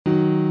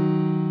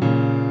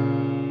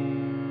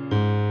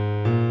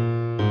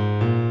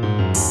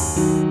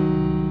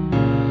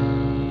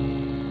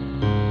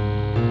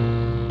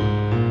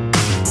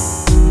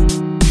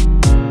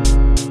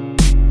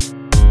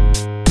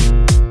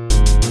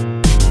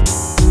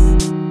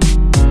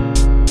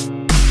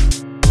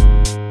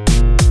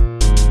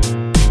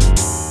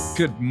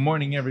Good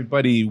morning,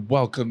 everybody.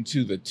 Welcome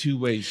to the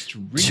Two-Way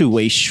Street.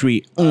 Two-Way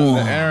Street. The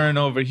Aaron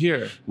over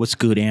here. What's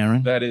good,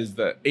 Aaron? That is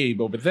the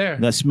Abe over there.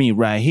 That's me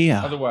right here.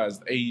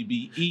 Otherwise,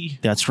 ABE.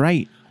 That's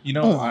right. You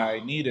know, I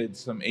needed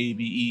some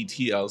ABE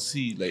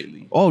TLC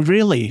lately. Oh,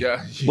 really?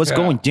 Yeah. What's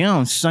going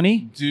down,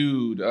 Sonny?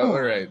 Dude,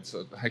 all right.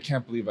 So I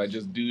can't believe I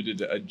just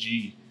duded a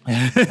G.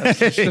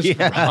 That's just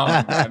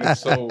wrong, man.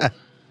 It's so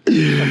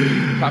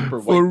proper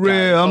white For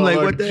real. guy. I'm like,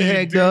 Oh, what the G,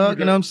 heck, dude. dog?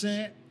 You know what I'm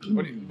saying?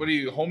 What do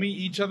you homie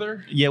each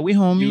other? Yeah, we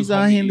homies You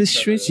out here in the homie each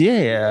streets. other.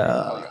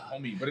 Yeah. Oh, yeah,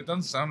 homie, but it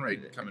doesn't sound right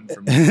coming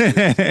from me.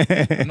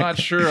 I'm not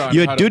sure on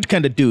You're how a dude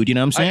kind of dude, you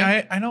know what I'm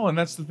saying? I know, and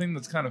that's the thing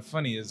that's kind of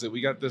funny is that we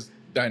got this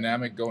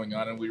dynamic going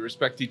on and we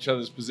respect each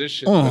other's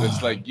position, but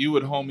it's like you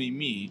would homie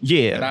me,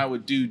 Yeah. and I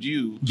would dude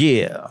you,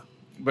 Yeah.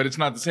 but it's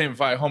not the same if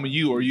I homie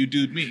you or you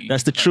dude me.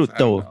 That's the truth, I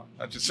don't though. know.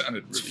 That just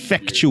sounded really weird.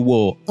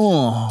 Factual.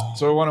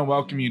 So I want to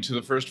welcome you to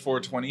the first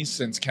 420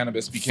 since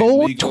cannabis became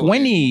legal in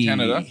 420.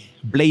 Canada.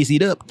 Blaze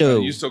it up, though.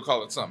 You still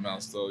call it something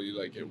else, though. You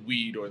like it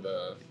weed or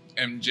the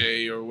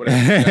MJ or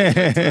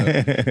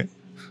whatever.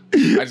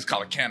 I just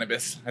call it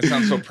cannabis. I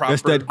sound so proper.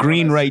 That's that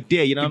green right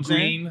there, you know what The I'm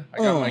saying? green. I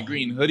got my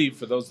green hoodie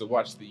for those that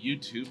watch the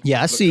YouTube. Yeah,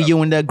 I Look see up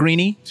you in that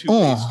greenie.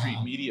 Two-Way Street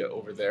Media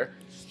over there.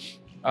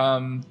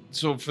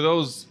 So for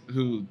those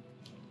who,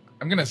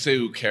 I'm gonna say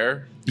who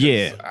care.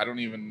 Yeah. I don't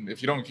even.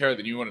 If you don't care,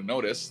 then you want to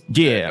notice.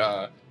 Yeah.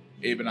 That,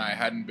 Abe and I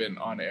hadn't been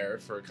on air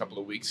for a couple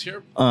of weeks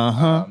here.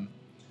 Uh-huh.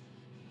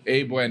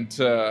 Abe went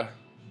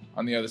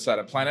on the other side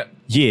of planet.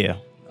 Yeah.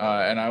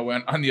 And I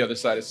went on the other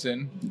side of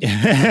sin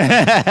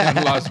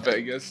in Las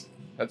Vegas.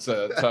 That's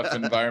a tough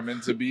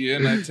environment to be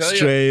in, I tell you.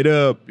 Straight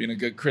up. Being a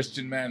good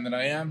Christian man that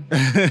I am.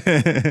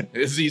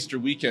 It's Easter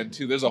weekend,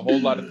 too. There's a whole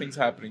lot of things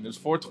happening. There's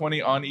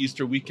 420 on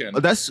Easter weekend.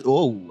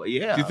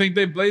 Yeah. Do you think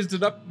they blazed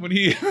it up when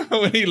he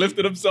when he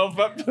lifted himself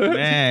up?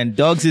 Man,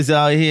 dogs is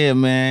out here,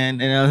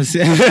 man. You know what I'm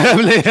saying?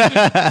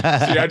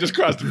 See, I just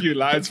crossed a few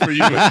lines for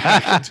you.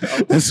 I can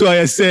tell. That's why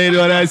I said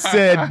what I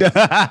said.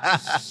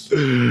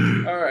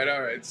 All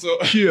right. So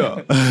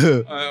Yeah.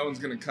 that one's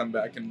going to come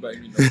back and bite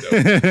me, no doubt.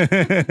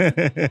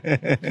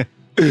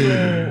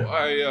 So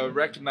I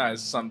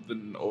recognized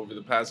something over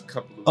the past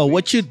couple of weeks.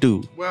 What you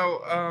do?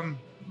 Well,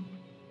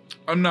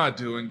 I'm not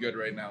doing good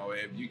right now,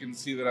 Abe. You can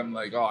see that I'm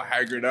like all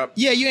haggard up.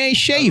 Yeah, you ain't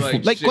shaved.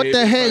 I'm, Like, what shaved.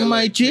 the If heck, I,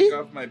 my like, G? take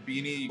off my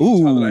beanie. You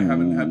can tell that I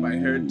haven't had my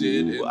hair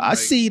did in I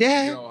see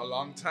that. a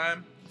long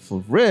time.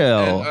 For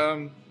real.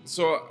 And,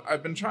 so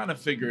I've been trying to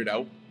figure it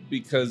out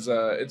because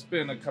it's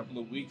been a couple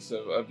of weeks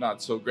of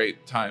not so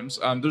great times.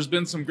 There's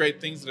been some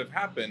great things that have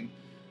happened,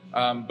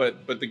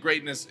 but the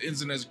greatness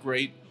isn't as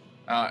great.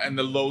 And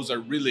the lows are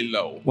really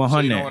low.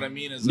 100. So you know what I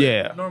mean? Is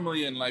Yeah.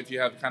 Normally in life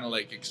you have kind of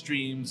like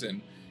extremes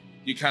and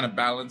you kind of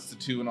balance the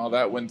two and all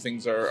that when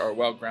things are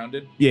well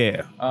grounded.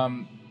 Yeah.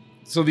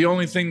 So the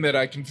only thing that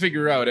I can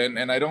figure out,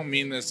 and I don't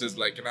mean this as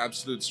like an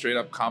absolute straight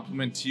up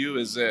compliment to you,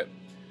 is that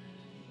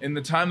in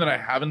the time that I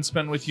haven't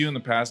spent with you in the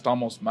past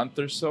almost month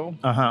or so,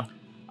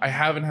 I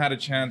haven't had a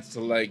chance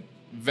to like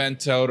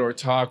vent out or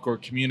talk or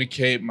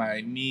communicate my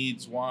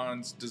needs,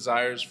 wants,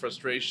 desires,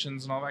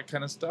 frustrations, and all that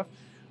kind of stuff.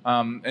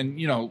 And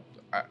you know,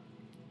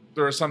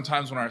 there are some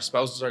times when our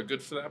spouses are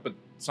good for that, but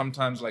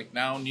sometimes like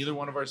now, neither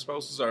one of our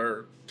spouses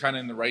are kind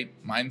of in the right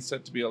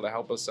mindset to be able to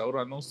help us out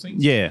on those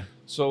things. Yeah.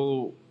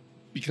 So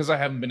because I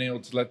haven't been able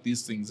to let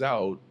these things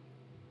out,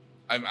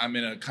 I'm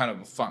in a kind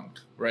of a funk,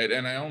 right?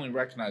 And I only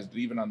recognized it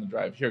even on the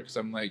drive here because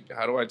I'm like,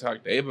 how do I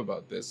talk to Abe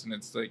about this? And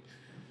it's like,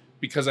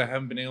 because I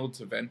haven't been able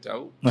to vent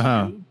out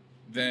to you,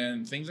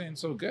 then things ain't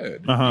so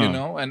good, you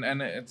know? And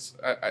it's,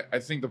 I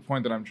think the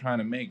point that I'm trying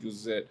to make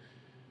is that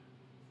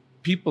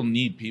people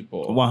need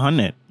people.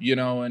 100. You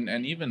know,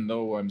 and even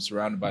though I'm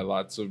surrounded by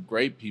lots of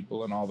great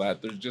people and all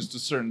that, there's just a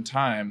certain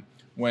time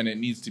when it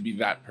needs to be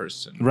that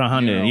person.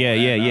 100. You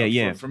know?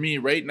 Yeah. For me,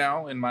 right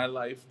now in my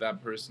life,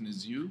 that person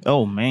is you.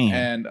 Oh, man.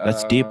 And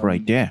that's deep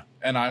right there.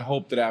 And I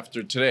hope that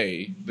after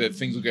today, that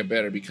things will get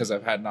better because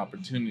I've had an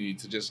opportunity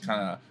to just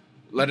kind of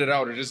let it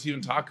out or just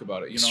even talk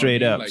about it. You know,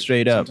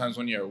 Straight up. Sometimes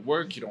when you're at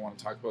work, you don't want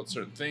to talk about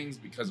certain things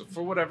because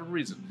for whatever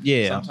reason.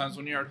 Yeah. Sometimes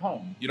when you're at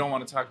home, you don't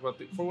want to talk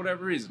about for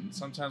whatever reason.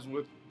 Sometimes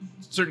with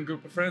a certain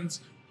group of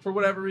friends, for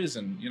whatever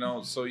reason, you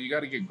know. So you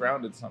got to get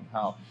grounded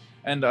somehow.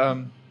 And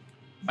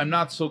I'm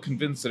not so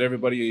convinced that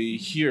everybody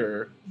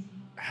here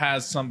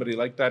has somebody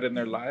like that in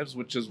their lives,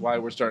 which is why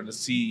we're starting to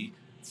see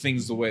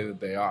things the way that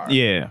they are.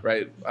 Yeah.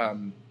 Right.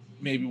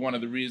 Maybe one of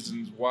the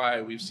reasons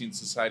why we've seen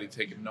society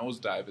take a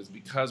nosedive is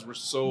because we're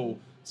so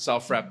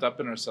self-wrapped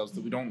up in ourselves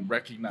that we don't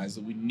recognize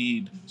that we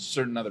need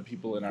certain other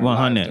people in our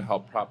 100. lives to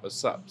help prop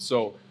us up.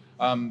 So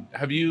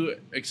have you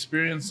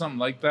experienced something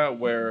like that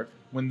where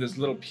when this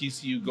little piece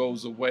of you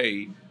goes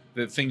away,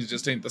 that things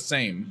just ain't the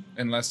same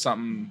unless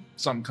something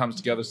comes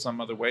together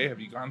some other way. Have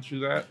you gone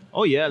through that?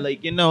 Oh yeah, like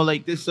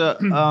like this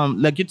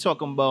like you're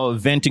talking about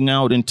venting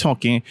out and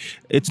talking.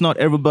 It's not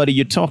everybody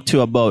you talk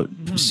to about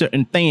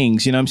certain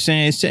things, you know what I'm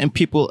saying? Certain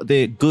people,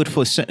 they're good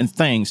for certain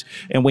things.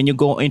 And when you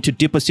go into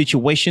deeper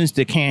situations,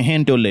 they can't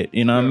handle it,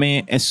 you know what I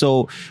mean? And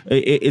so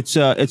it's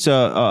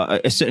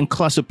a certain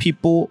class of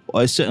people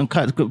or a certain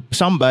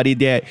somebody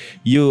that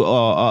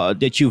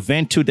you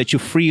vent to, that you're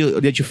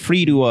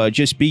free to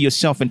just be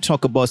yourself and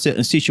talk about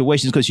certain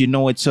situations, because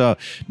it's a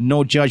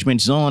no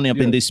judgment zone up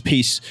in this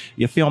piece.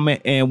 You feel me?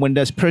 And when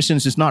that person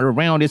is not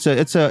around, it's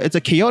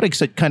a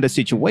chaotic kind of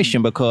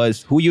situation,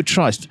 because who you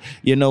trust,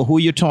 who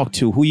you talk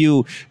to, who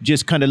you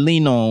just kind of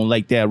lean on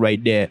like that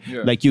right there,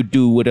 like you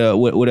do with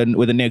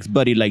a next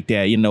buddy like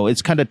that.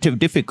 It's kind of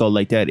difficult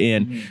like that,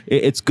 and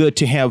it's good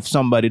to have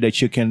somebody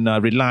that you can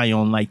rely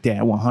on like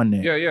that.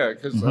 100. Yeah,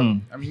 because I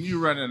mean, you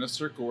run in a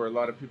circle where a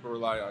lot of people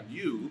rely on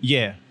you.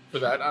 Yeah. For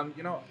that, I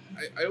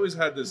always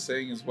had this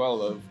saying as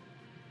well of,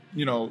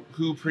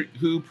 who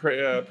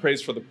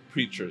prays for the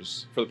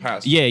preachers, for the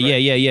pastors. Yeah,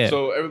 right? yeah.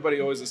 So everybody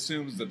always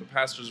assumes that the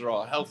pastors are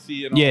all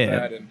healthy and all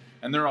that,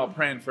 and they're all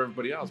praying for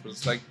everybody else. But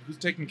it's like, who's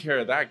taking care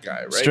of that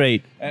guy, right?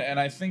 Straight. And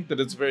I think that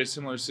it's a very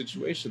similar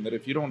situation, that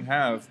if you don't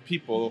have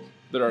people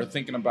that are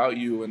thinking about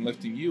you and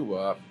lifting you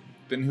up,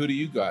 then who do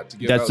you got to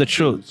give That's out the to?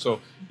 truth.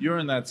 So you're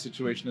in that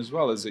situation as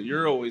well, is that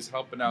you're always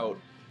helping out.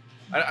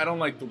 I don't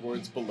like the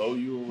words below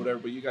you or whatever,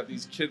 but you got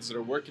these kids that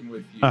are working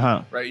with you,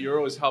 right? You're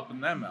always helping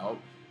them out.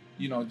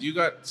 Do you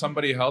got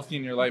somebody healthy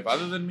in your life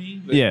other than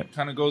me that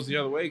kind of goes the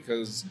other way?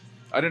 Because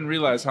I didn't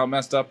realize how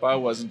messed up I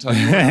was until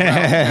you went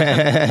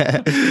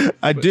around.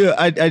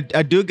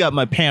 I do got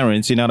my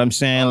parents, you know what I'm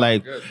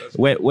saying?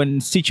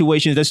 When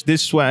situations,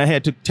 this is why I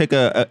had to take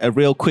a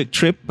real quick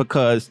trip,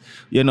 because,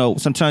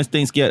 sometimes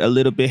things get a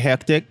little bit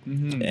hectic.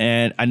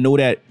 And I know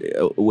that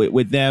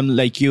with them,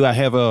 like you, I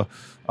have a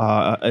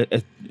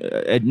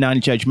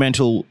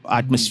non-judgmental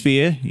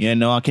atmosphere.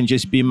 I can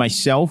just be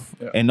myself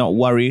and not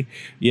worry,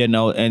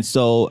 and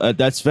so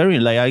that's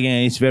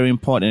it's very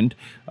important,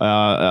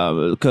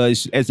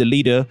 because as a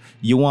leader,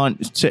 you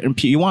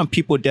want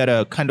people that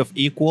are kind of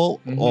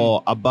equal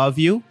or above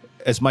you,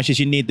 as much as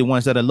you need the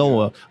ones that are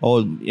lower,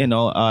 or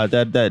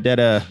that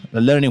are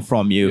learning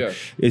from you.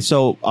 And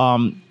so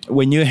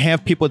when you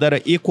have people that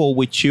are equal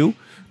with you,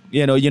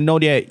 you know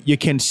that you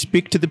can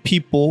speak to the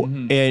people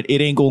and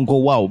it ain't gonna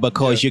go out,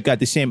 because you got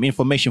the same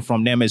information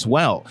from them as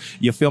well.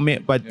 You feel me?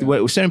 But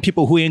certain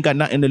people who ain't got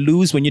nothing to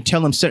lose, when you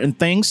tell them certain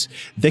things,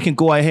 they can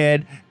go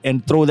ahead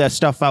and throw that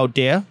stuff out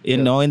there,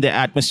 in the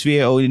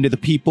atmosphere or into the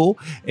people,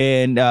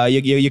 and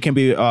you can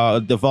be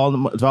the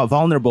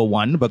vulnerable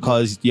one,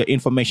 because your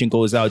information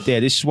goes out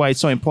there. This is why it's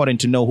so important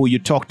to know who you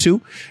talk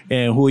to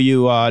and who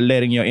you are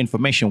letting your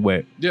information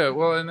with. Yeah,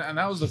 well, and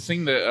that was the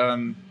thing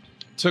that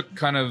took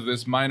kind of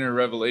this minor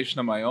revelation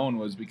of my own,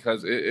 was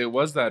because it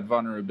was that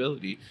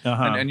vulnerability.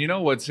 And you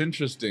know what's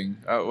interesting,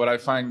 what I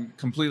find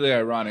completely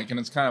ironic, and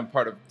it's kind of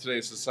part of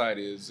today's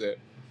society, is that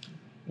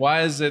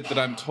why is it that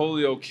I'm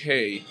totally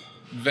okay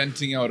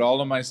venting out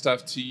all of my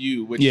stuff to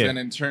you, which then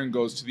in turn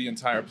goes to the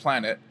entire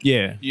planet? But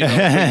yet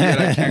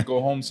I can't go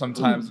home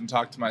sometimes and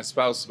talk to my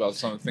spouse about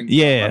something.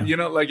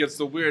 It's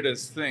the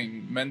weirdest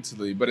thing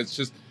mentally, but it's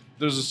just,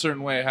 there's a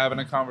certain way of having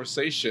a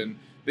conversation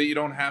that you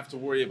don't have to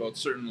worry about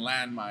certain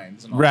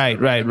landmines and all that.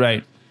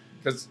 Right.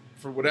 Because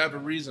for whatever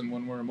reason,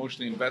 when we're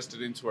emotionally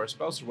invested into our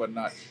spouse or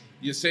whatnot,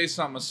 you say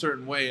something a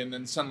certain way, and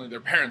then suddenly their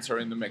parents are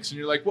in the mix, and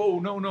you're like, "Whoa,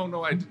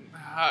 no, I didn't."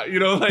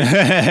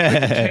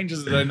 It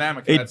changes the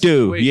dynamic. Of that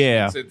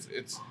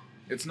situation.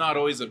 It's not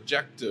always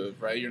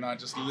objective, right? You're not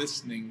just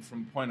listening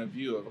from point of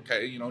view of,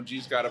 okay,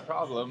 G's got a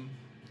problem.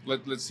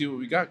 Let's see what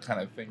we got, kind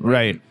of thing.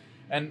 Right.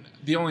 And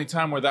the only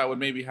time where that would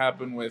maybe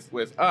happen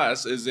with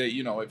us is that,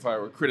 if I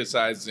were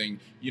criticizing,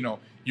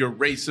 your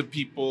race of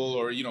people,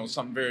 or,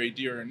 something very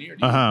dear and near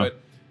to you.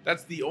 But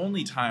that's the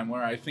only time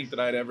where I think that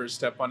I'd ever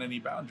step on any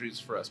boundaries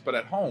for us. But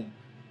at home,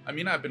 I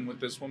mean, I've been with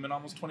this woman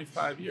almost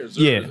 25 years.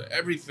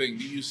 Everything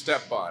that you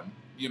step on,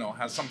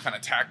 has some kind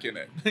of tack in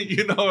it.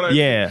 You know what I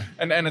mean?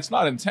 And it's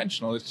not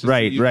intentional. It's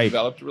just you've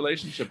developed a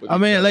relationship with each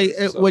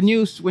other. When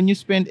you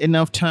spend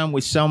enough time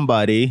with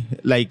somebody,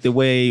 like the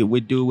way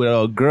we do with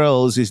our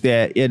girls, is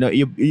that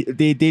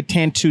they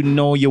tend to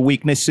know your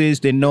weaknesses.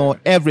 They know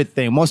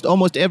everything,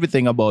 almost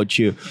everything about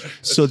you.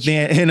 So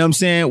then, you know what I'm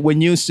saying, when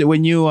you so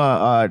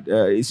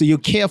you're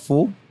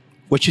careful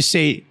what you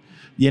say.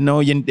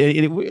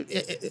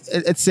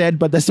 It's sad,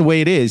 but that's the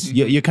way it is.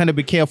 You kind of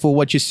be careful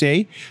what you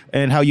say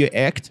and how you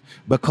act,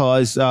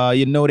 because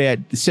you know that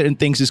certain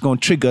things is going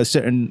to trigger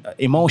certain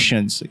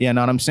emotions. You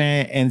know what I'm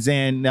saying? And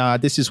then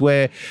this is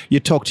where you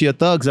talk to your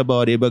thugs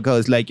about it,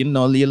 because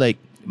you're like,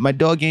 my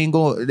dog ain't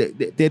go.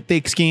 They're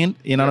thick skinned,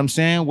 you know what I'm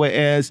saying.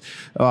 Whereas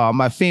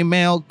my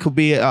female could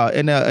be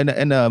in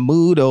a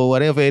mood or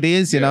whatever it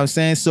is, you know what I'm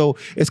saying. So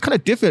it's kind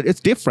of different. It's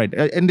different,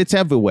 and it's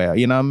everywhere.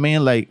 You know what I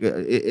mean? Like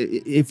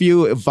if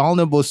you're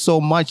vulnerable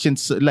so much, and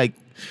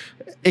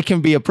it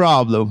can be a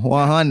problem.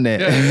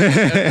 100. Yeah,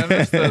 and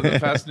that's the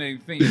fascinating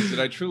thing is that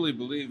I truly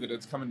believe that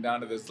it's coming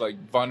down to this like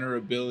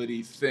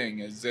vulnerability thing.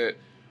 Is that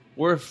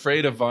we're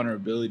afraid of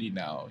vulnerability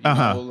now, you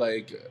know,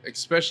 like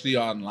especially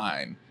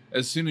online.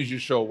 As soon as you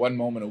show one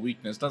moment of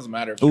weakness, doesn't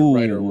matter if you're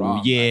right or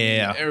wrong.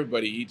 Yeah, I mean,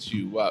 everybody eats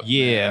you up.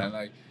 Yeah, man.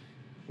 Like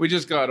we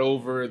just got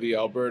over the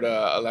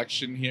Alberta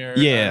election here.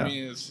 Yeah, I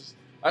mean, it's just,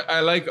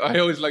 I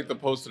always like to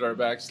post at our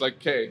backs like,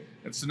 okay,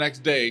 it's the next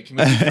day. Can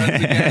we be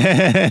friends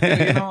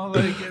again? You know,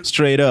 like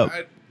straight up.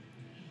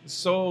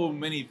 So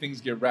many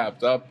things get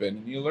wrapped up in,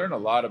 and you learn a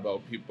lot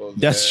about people.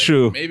 That's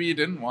true. Maybe you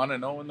didn't want to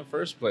know in the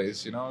first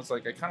place. You know, it's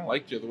like I kind of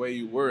liked you the way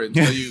you were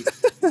until you,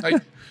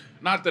 like,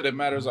 not that it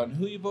matters on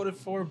who you voted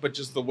for, but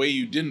just the way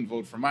you didn't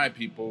vote for my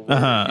people. Where,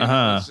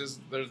 it's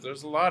just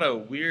there's a lot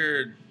of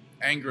weird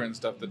anger and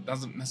stuff that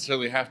doesn't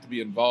necessarily have to be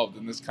involved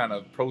in this kind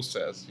of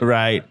process.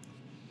 Right.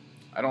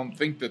 I don't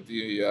think that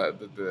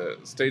the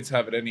states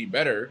have it any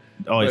better.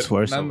 Oh, it's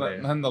worse.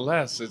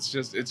 Nonetheless, it's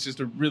just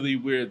a really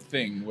weird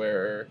thing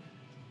where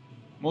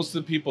most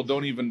of the people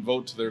don't even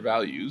vote to their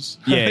values.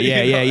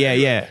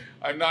 Yeah.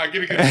 I'm not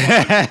going to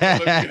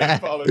get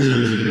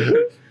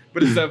politics,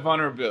 but it's that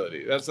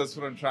vulnerability. That's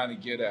what I'm trying to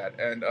get at.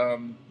 And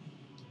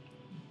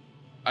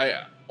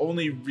I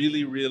only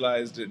really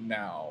realized it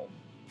now,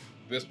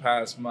 this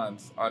past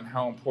month, on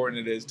how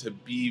important it is to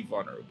be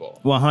vulnerable.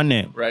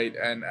 100. Right?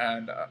 And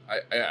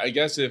I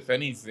guess if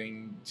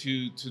anything,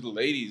 to the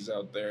ladies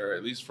out there,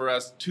 at least for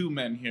us two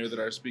men here that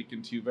are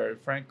speaking to you very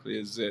frankly,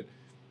 is that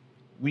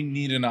we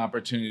need an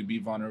opportunity to be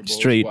vulnerable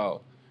as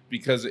well.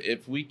 Because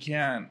if we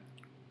can't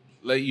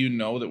let you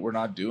know that we're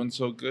not doing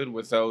so good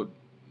without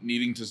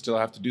needing to still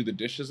have to do the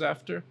dishes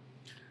after,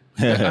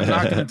 I'm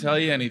not going to tell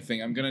you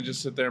anything. I'm going to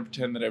just sit there and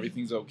pretend that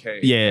everything's okay.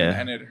 Yeah.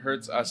 And it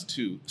hurts us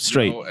too.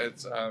 Straight. You know,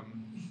 it's,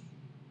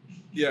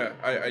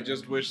 I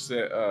just wish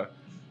that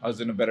I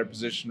was in a better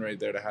position right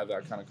there to have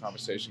that kind of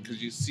conversation,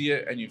 because you see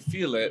it and you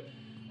feel it.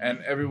 And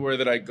everywhere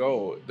that I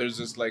go, there's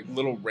this like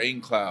little rain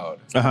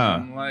cloud.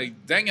 I'm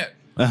like, dang it.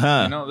 You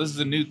know, this is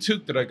a new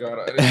toque that I got.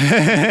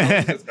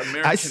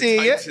 American I see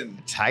Titan.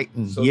 it.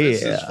 Titan, So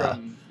this is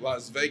from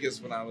Las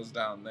Vegas when I was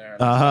down there.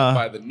 And I was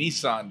by the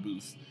Nissan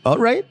booth. All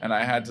right. And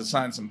I had to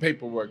sign some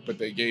paperwork, but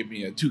they gave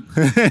me a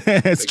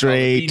toque.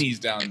 Straight. Beanies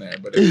down there,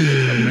 but it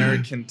was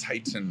American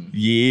Titan.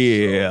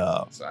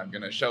 Yeah. So I'm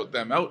gonna shout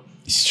them out.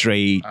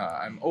 Straight.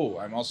 I'm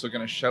also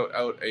gonna shout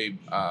out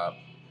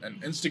an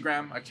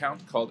Instagram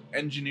account called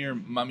Engineer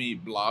Mummy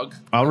Blog.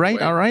 All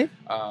right.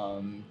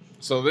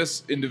 So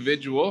this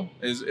individual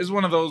is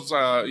one of those,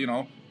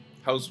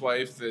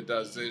 housewife that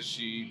does this.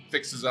 She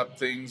fixes up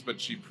things, but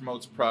she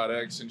promotes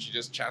products and she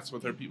just chats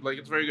with her people. Like,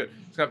 it's very good.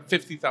 She's got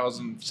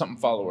 50,000 something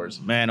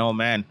followers. Man, oh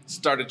man.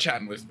 Started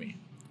chatting with me.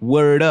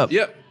 Word up.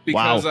 Yep.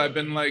 Because I've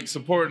been like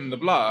supporting the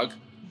blog.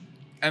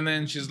 And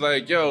then she's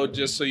like, yo,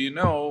 just so you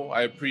know,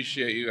 I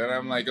appreciate you. And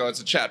I'm like, oh,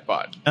 it's a chat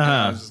bot.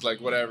 I was just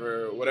like,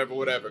 whatever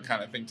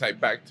kind of thing,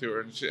 type back to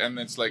her. And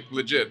it's like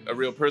legit, a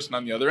real person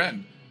on the other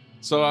end.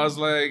 So I was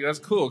like, that's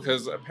cool,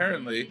 because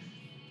apparently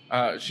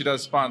she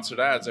does sponsored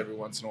ads every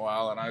once in a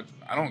while, and I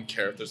don't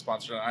care if they're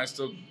sponsored. I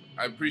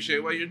appreciate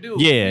what you're doing,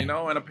 you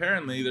know. And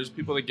apparently there's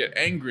people that get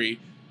angry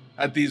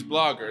at these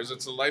bloggers.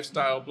 It's a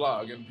lifestyle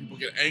blog, and people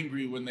get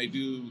angry when they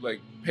do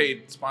like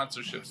paid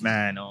sponsorships.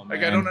 Man, oh man.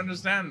 Like, I don't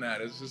understand that.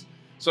 It's just,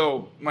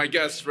 so my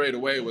guess right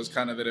away was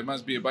kind of that it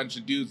must be a bunch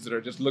of dudes that are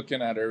just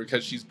looking at her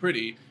because she's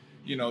pretty.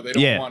 You know, they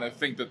don't want to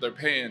think that they're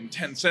paying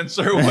 10 cents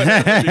or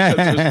whatever because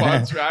they're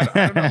sponsored. I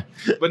don't know.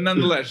 But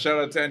nonetheless, shout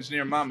out to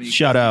Engineer Mommy.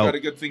 Shout out. Got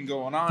a good thing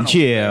going on over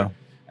there.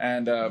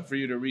 And for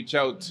you to reach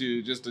out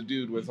to just a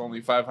dude with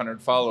only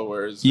 500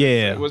 followers,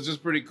 it was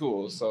just pretty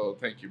cool. So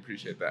thank you.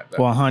 Appreciate that. That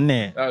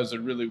was a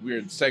really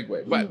weird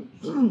segue. But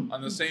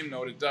on the same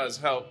note, it does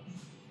help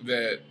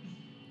that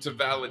to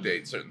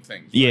validate certain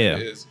things.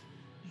 Right, is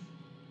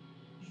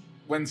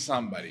when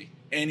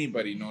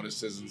anybody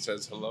notices and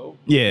says hello,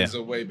 is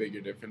a way bigger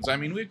difference. I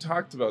mean, we've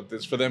talked about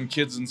this for them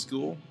kids in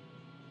school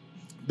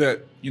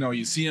that, you know,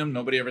 you see them,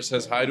 nobody ever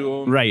says hi to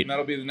them. Right. And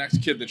that'll be the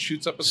next kid that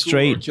shoots up a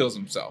school or kills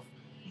himself.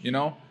 You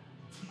know,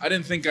 I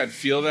didn't think I'd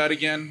feel that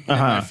again in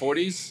my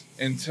 40s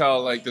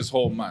until like this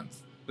whole month.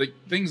 Like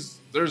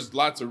there's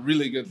lots of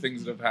really good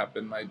things that have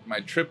happened. My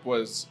trip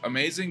was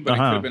amazing, but it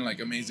could have been like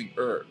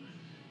amazing-er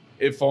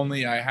if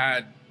only I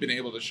had been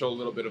able to show a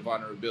little bit of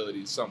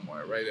vulnerability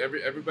somewhere, right?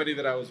 Everybody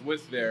that I was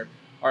with there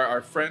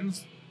are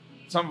friends.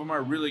 Some of them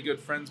are really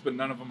good friends, but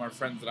none of them are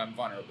friends that I'm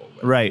vulnerable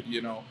with. Right.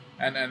 You know,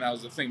 and that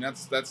was the thing.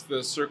 That's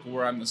the circle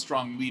where I'm the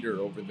strong leader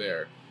over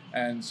there.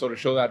 And so to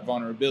show that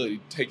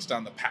vulnerability takes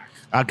down the pack.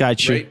 I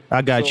got you. Right?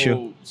 I got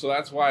you. So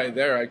that's why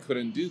there I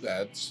couldn't do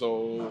that.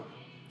 So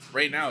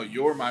right now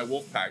you're my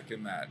wolf pack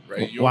in that,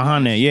 right? You're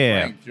 100,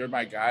 You're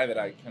my guy that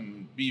I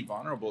can be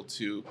vulnerable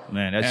to.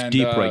 Man, that's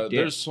deep right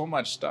there. There's so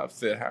much stuff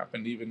that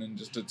happened even in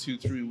just a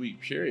 2-3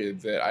 week period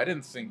that I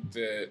didn't think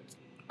that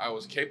I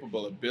was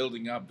capable of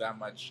building up that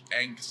much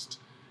angst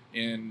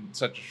in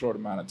such a short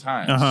amount of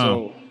time.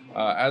 So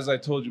as I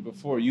told you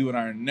before, you and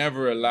I are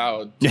never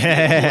allowed to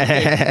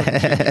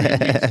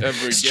ever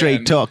again.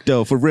 Straight talk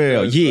though, for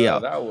real. Yeah.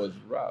 That was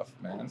rough,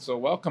 man. So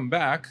welcome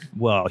back.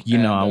 Well, you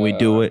know how we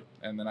do it.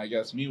 And then I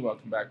guess me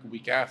welcome back a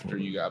week after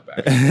you got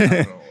back. I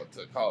don't know what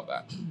to call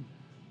that.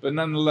 But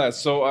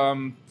nonetheless,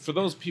 so for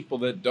those people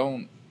that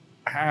don't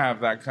have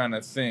that kind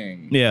of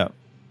thing,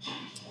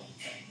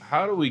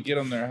 how do we get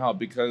them their help?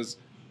 Because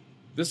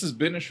this has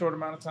been a short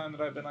amount of time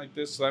that I've been like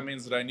this, so that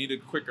means that I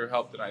needed quicker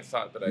help than I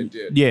thought that I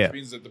did. Yeah. Which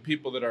means that the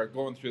people that are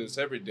going through this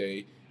every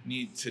day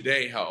need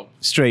today help.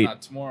 Straight.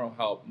 Not tomorrow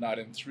help, not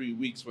in 3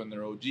 weeks when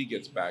their OG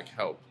gets back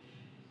help.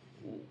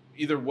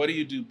 Either what do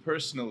you do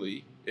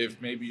personally if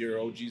maybe your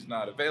OG's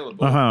not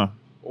available,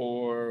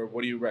 or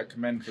what do you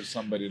recommend for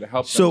somebody to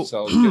help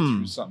themselves get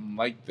through something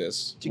like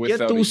this? To get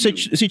through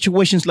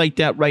situations like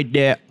that right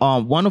there,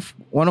 one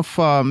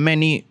of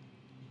many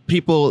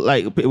people,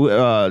 like,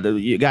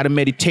 you got to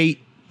meditate,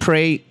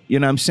 pray, you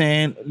know what I'm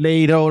saying,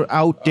 lay it all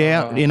out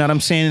there, you know what I'm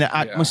saying, the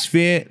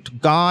atmosphere to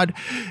God.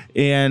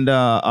 And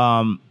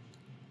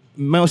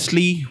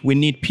mostly we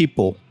need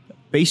people.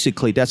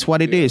 Basically, that's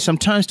what it is.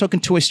 Sometimes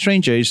talking to a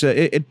stranger,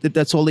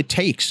 that's all it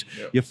takes.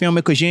 You feel me?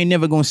 Because you ain't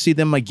never going to see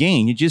them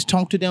again. You just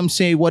talk to them,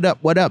 say, what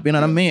up, you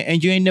know what I mean?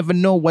 And you ain't never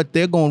know what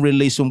they're going to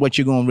release and what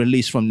you're going to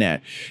release from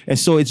that. And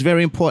so it's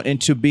very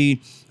important to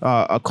be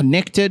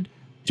connected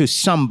to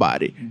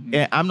somebody.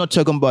 And I'm not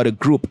talking about a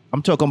group.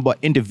 I'm talking about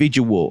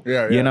individual. You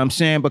know what I'm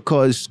saying?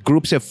 Because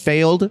groups have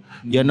failed,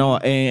 you know,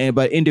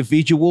 but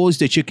individuals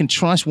that you can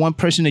trust, one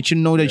person that you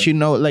know,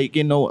 like,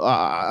 you know,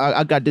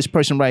 I got this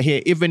person right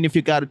here. Even if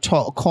you got to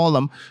talk, call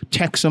them,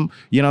 text them,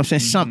 you know what I'm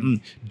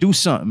saying? Do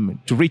something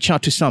to reach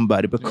out to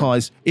somebody,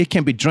 because it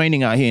can be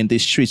draining out here in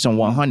these streets on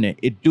 100.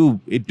 It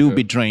do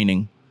be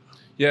draining.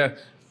 Yeah.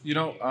 You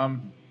know,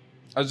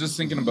 I was just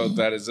thinking about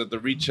that, is that the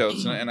reach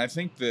outs, and I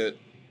think that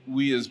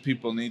we as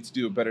people need to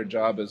do a better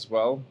job as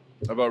well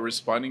about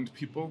responding to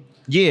people.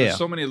 There's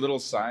so many little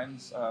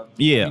signs. I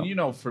mean, you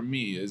know, for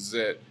me, is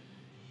that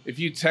if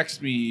you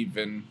text me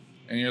even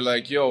and you're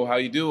like, yo, how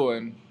you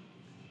doing?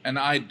 And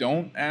I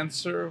don't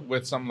answer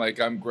with some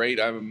like, I'm great,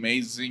 I'm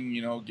amazing,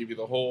 you know, give you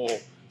the whole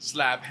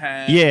slap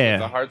hand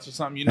with the hearts or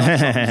something, you know,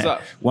 something's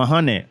up.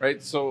 100.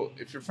 Right? So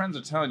if your friends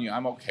are telling you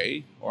I'm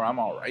okay or I'm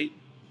all right,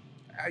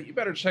 you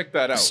better check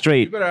that out.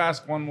 Straight. You better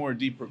ask one more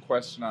deeper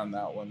question on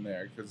that one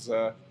there, because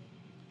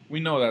we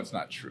know that's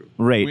not true.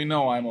 Right. We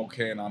know I'm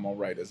okay and I'm all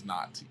right is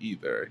not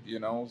either, you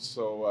know?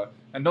 So,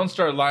 and don't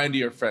start lying to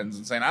your friends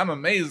and saying, I'm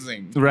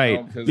amazing. Right.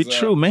 You know, be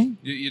true, man.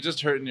 You're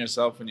just hurting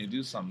yourself when you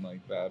do something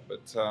like that.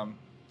 But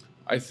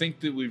I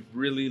think that we've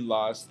really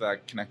lost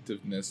that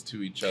connectiveness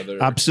to each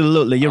other.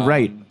 Absolutely. You're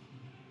right.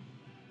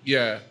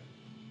 Yeah.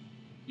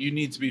 You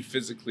need to be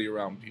physically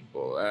around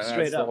people. And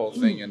Straight that's up. the whole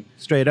thing. And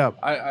straight up.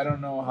 I don't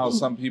know how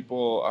some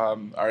people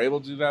are able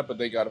to do that, but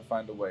they got to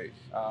find a way.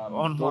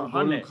 Go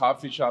to a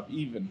coffee shop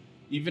even.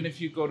 Even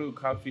if you go to a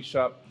coffee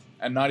shop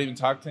and not even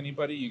talk to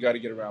anybody, you got to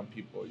get around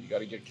people. You got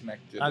to get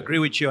connected. I agree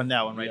with you on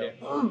that one right there.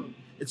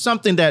 It's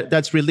something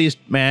that's released,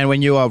 man,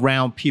 when you're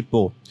around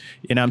people.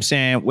 You know what I'm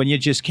saying? When you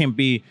just can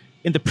be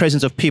in the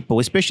presence of people,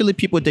 especially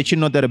people that you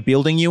know that are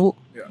building you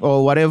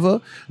or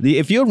whatever.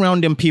 If you're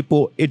around them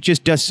people, it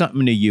just does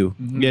something to you,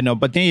 you know.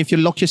 But then if you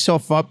lock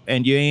yourself up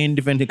and you ain't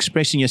even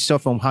expressing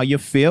yourself on how you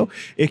feel,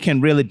 it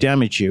can really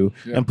damage you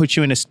and put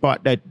you in a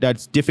spot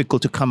that's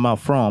difficult to come out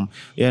from,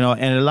 you know.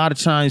 And a lot of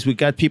times we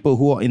got people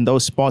who are in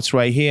those spots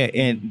right here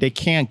and they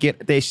can't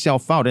get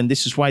themselves out. And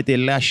this is why they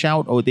lash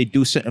out or they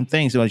do certain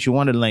things. But you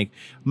wonder, like,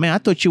 man, I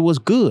thought you was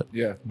good.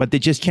 But they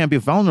just can't be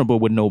vulnerable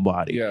with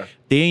nobody.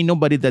 They ain't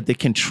nobody that they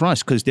can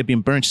trust because they've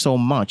been burned so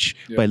much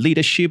by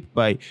leadership,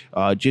 by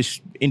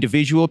just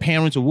individual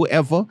parents or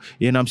whatever.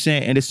 You know what I'm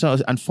saying? And it's so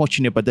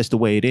unfortunate, but that's the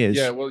way it is.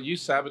 Yeah, well, you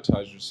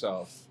sabotage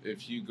yourself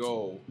if you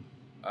go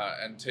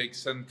and take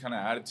some kind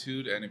of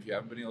attitude, and if you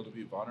haven't been able to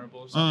be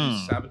vulnerable or something,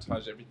 you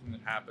sabotage everything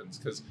that happens.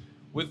 Because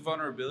with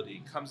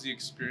vulnerability comes the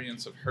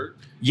experience of hurt.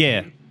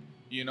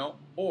 You know,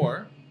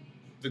 or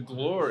the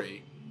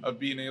glory of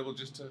being able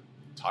just to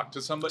talk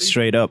to somebody.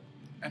 Straight up.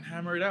 And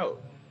hammer it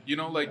out. You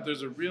know, like,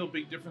 there's a real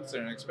big difference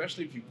there. And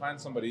especially if you find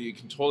somebody you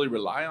can totally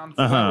rely on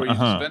for that, where you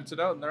just vent it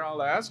out and they're all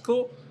like, that's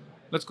cool.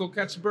 Let's go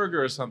catch a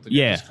burger or something.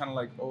 You're just kind of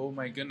like, oh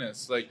my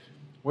goodness. Like,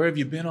 where have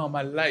you been all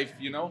my life,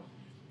 you know?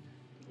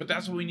 But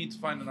that's what we need to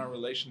find in our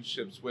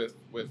relationships with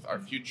our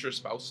future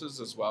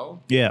spouses as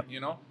well. You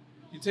know,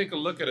 you take a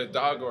look at a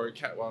dog or a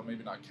cat. Well,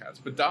 maybe not cats,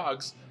 but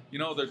dogs, you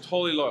know, they're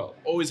totally loyal.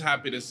 Always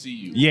happy to see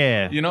you.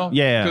 You know?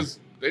 Because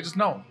they just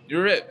know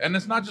you're it. And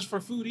it's not just for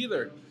food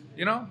either,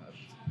 you know?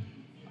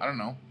 I don't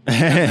know. I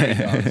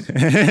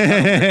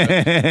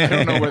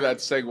don't know where that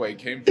segue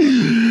came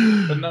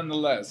from. But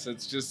nonetheless,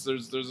 it's just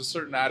there's a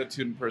certain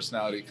attitude and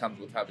personality that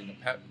comes with having a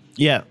pet.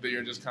 That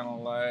you're just kind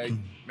of like,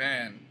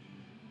 man,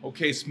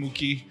 okay,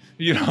 Smokey,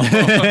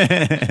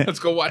 let's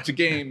go watch a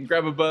game,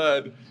 grab a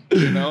bud,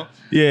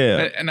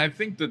 Yeah. And I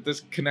think that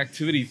this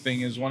connectivity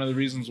thing is one of the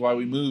reasons why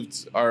we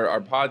moved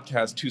our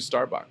podcast to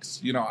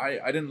Starbucks.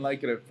 I didn't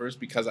like it at first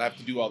because I have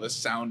to do all this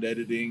sound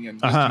editing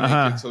and just to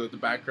make it so that the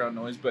background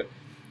noise, but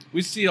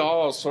we see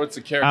all sorts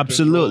of characters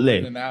Absolutely.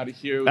 in and out of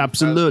here.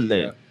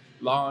 Absolutely. Had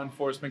law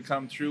enforcement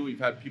come through. We've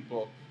had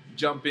people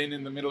jump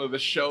in the middle of the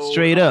show.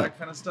 Straight and all up. that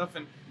kind of stuff.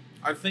 And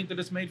I think that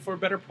it's made for a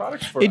better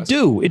product for us.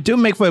 It do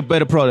make for a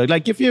better product.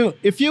 Like if you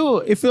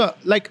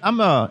like,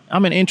 I'm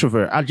an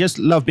introvert. I just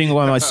love being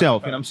by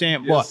myself. You know what I'm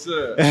saying? Yes,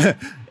 But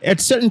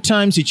at certain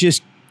times you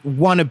just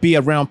want to be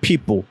around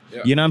people.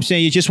 Yeah. You know what I'm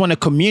saying? You just want to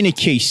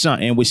communicate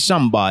something with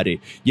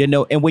somebody,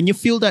 and when you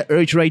feel that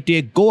urge right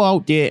there, go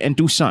out there and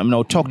do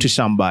something, talk to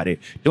somebody.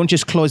 Don't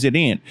just close it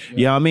in. Yeah.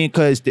 You know what I mean?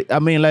 Because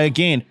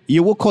again,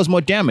 you will cause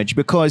more damage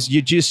because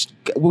you're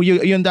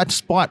in that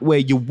spot where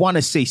you want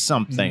to say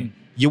something. Mm-hmm.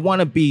 You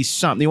want to be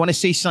something. You want to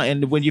say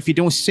something. If you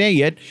don't say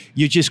it,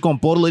 you're just gonna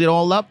bottle it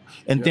all up.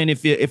 And then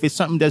if it's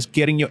something that's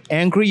getting you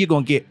angry, you're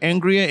gonna get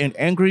angrier and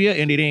angrier,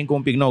 and it ain't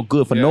gonna be no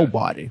good for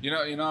nobody.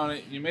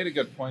 You made a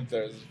good point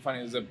there. It's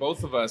funny is that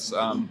both of us.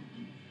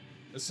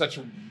 It's such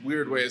a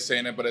weird way of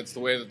saying it, but it's the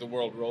way that the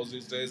world rolls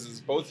these days.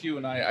 Is both you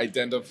and I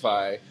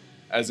identify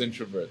as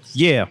introverts.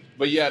 Yeah.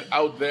 But yet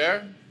out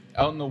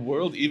in the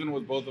world, even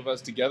with both of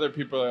us together,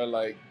 people are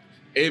like,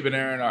 Abe and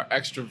Aaron are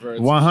extroverts.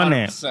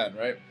 100%,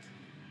 right?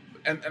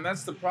 And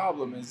that's the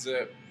problem is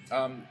that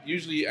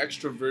usually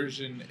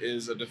extroversion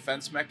is a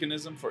defense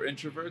mechanism for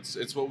introverts.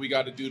 It's what we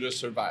got to do to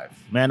survive.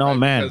 Man, right?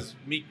 Man. Because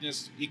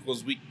meekness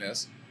equals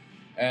weakness,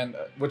 and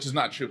which is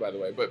not true, by the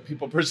way, but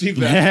people perceive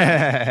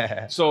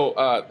that.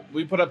 So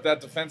we put up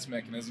that defense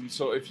mechanism.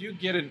 So if you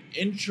get an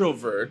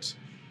introvert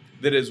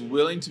that is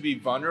willing to be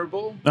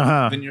vulnerable,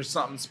 then you're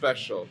something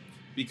special.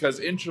 Because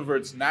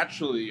introverts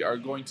naturally are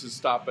going to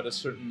stop at a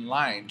certain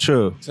line.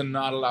 True. To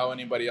not allow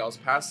anybody else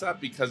past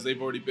that because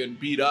they've already been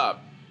beat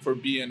up for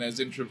being as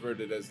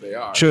introverted as they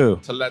are.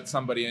 True. To let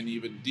somebody in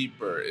even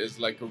deeper is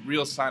like a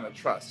real sign of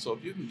trust. So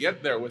if you can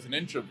get there with an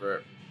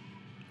introvert,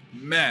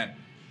 man,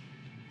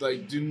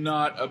 like do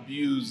not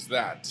abuse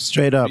that.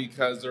 Straight up.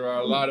 Because there are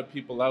a lot of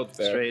people out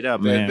there Straight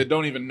up, man. that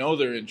don't even know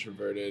they're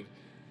introverted.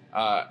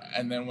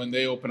 And then when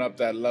they open up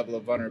that level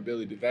of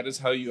vulnerability, that is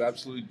how you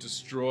absolutely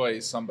destroy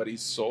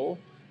somebody's soul,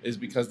 is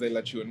because they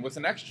let you in. With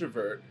an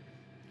extrovert,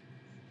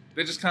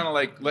 they just kind of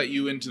like let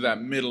you into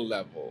that middle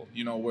level,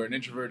 where an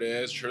introvert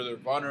is. Sure, they're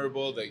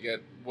vulnerable, they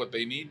get what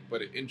they need,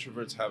 but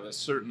introverts have a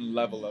certain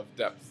level of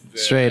depth.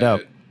 Straight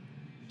up.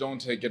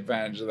 Don't take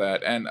advantage of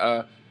that.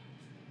 And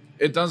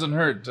it doesn't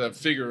hurt to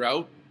figure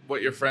out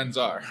what your friends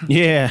are.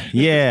 Yeah,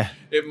 yeah.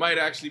 It might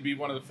actually be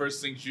one of the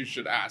first things you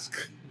should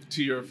ask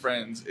to your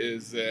friends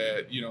is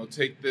that,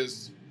 take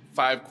this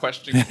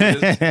 5-question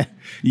quiz.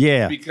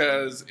 Yeah.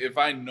 Because if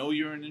I know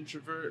you're an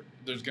introvert,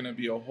 there's going to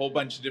be a whole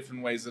bunch of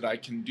different ways that I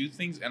can do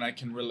things, and I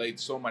can relate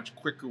so much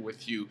quicker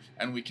with you,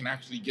 and we can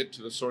actually get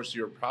to the source of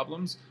your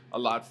problems a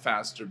lot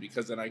faster,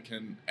 because then I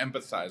can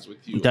empathize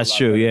with you. That's a lot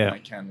true, better yeah. than I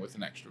can with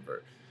an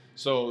extrovert.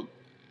 So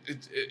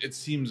it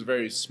seems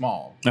very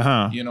small,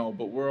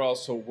 but we're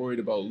also worried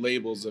about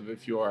labels of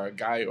if you are a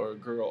guy or a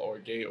girl or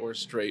gay or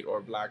straight or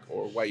black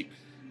or white,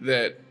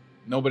 that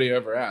nobody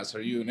ever asks,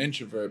 are you an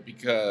introvert?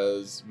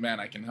 Because, man,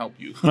 I can help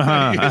you. You know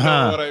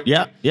what I mean?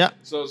 Yeah, yeah.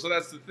 So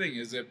that's the thing,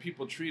 is that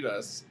people treat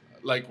us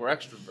like we're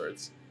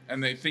extroverts,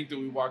 and they think that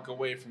we walk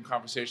away from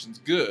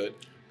conversations good,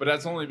 but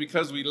that's only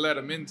because we let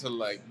them into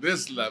like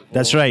this level.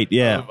 That's right,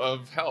 yeah.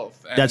 Of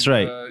health. And, that's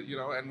right.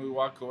 And we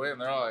walk away and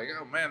they're all like,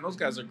 oh man, those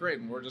guys are great.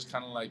 And we're just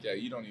kind of like, yeah,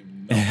 you don't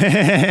even know.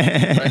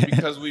 Right?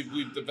 Because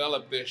we've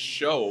developed this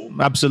show.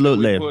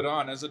 Absolutely. We put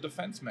on as a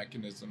defense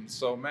mechanism.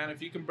 So man,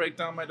 if you can break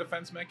down my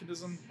defense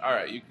mechanism, all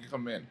right, you can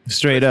come in.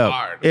 Straight up.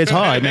 Hard. It's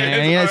hard,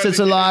 man. It's just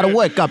a lot of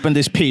work up in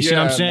this piece, you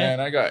know what I'm saying?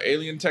 Man, I got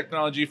alien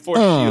technology force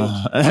shield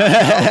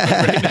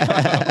right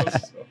now.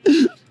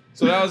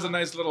 So that was a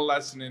nice little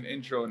lesson in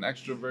intro and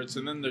extroverts.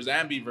 And then there's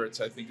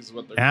ambiverts, I think is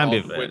what they're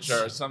called, which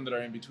are some that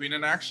are in between.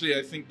 And actually,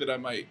 I think that I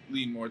might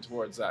lean more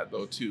towards that,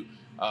 though, too.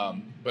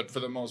 But for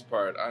the most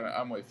part,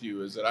 I'm with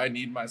you, is that I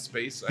need my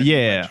space. I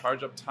need my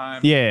charge up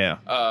time. Yeah.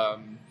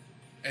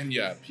 And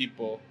yeah,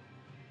 people,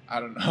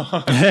 I don't know.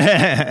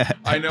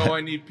 I know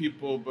I need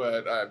people,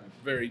 but I'm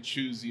very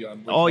choosy on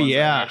which ones I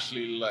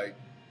actually like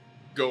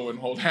go and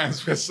hold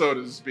hands with, so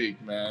to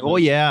speak, man. Oh,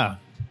 yeah.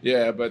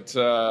 Yeah, but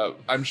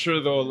I'm sure,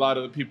 though, a lot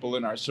of the people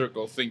in our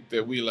circle think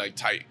that we like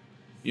tight,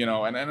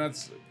 and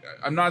that's,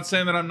 I'm not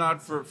saying that I'm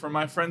not for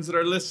my friends that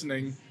are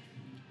listening.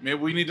 Maybe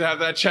we need to have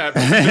that chat.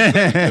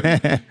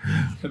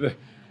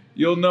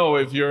 You'll know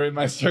if you're in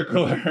my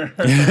circle.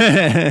 But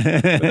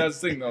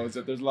that's the thing, though, is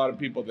that there's a lot of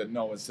people that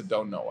know us that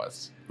don't know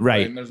us.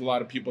 Right. And there's a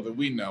lot of people that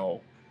we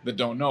know that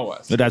don't know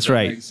us. That's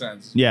right. That makes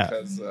sense. Yeah.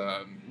 Because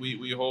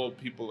we hold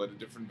people at a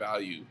different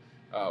value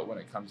when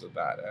it comes to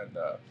that. And,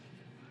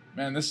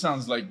 man, this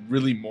sounds like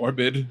really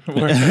morbid.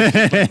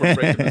 We're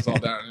breaking this all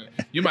down.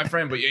 You're my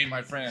friend, but you ain't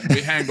my friend.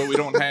 We hang, but we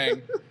don't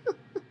hang.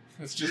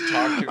 It's just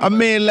talking. I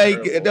mean,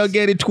 like, don't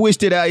get it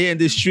twisted out here in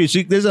the streets.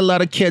 There's a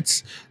lot of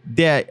kids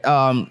that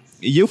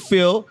you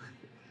feel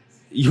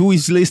who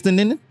is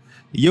listening.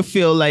 You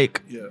feel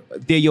like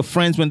they're your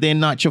friends when they're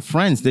not your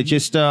friends. They're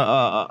just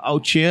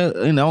out here,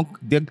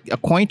 they're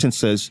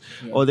acquaintances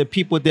or the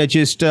people that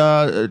just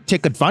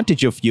take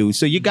advantage of you.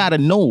 So you gotta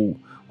know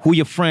who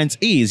your friends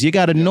is. You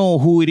gotta know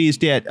who it is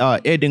that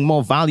adding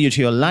more value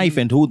to your life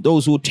and who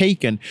those who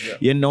taken.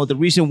 The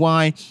reason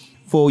why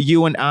for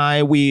you and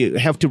I we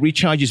have to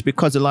recharge is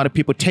because a lot of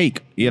people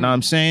take. You know what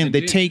I'm saying?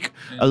 Indeed. They take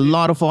a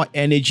lot of our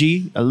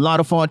energy, a lot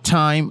of our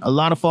time, a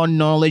lot of our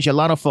knowledge, a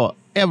lot of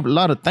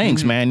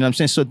things, man. You know what I'm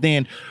saying? So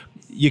then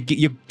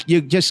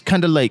you're just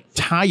kind of like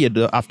tired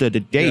after the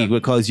day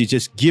because you're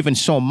just giving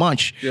so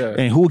much.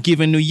 And who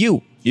giving to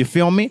you? You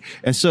feel me?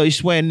 And so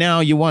it's where now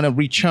you want to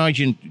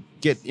recharge and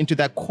get into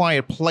that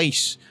quiet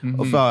place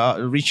of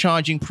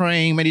recharging,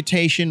 praying,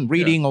 meditation,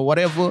 reading, or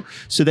whatever,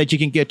 so that you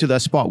can get to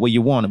that spot where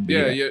you want to be.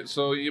 Yeah.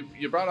 So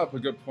you brought up a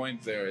good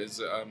point there.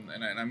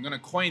 And I'm going to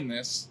coin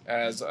this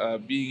as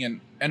being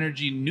an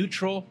energy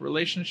neutral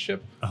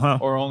relationship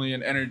or only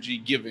an energy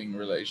giving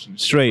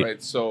relationship. Straight.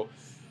 Right. So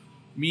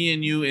me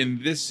and you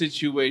in this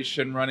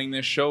situation running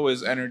this show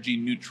is energy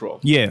neutral.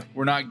 Yeah.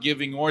 We're not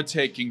giving or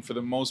taking for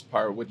the most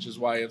part, which is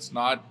why it's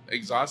not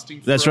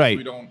exhausting for That's us. right.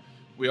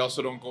 We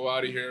also don't go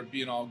out of here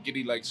being all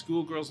giddy like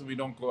schoolgirls, and we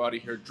don't go out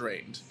of here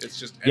drained. It's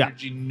just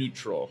energy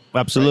neutral.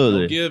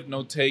 Absolutely. Right? No give,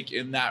 no take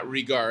in that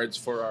regards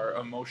for our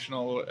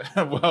emotional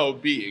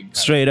well-being.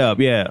 Straight up,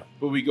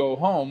 But we go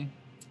home.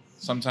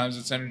 Sometimes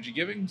it's energy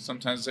giving.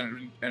 Sometimes it's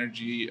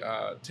energy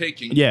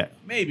taking. Yeah.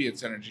 Maybe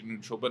it's energy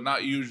neutral, but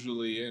not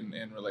usually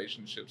in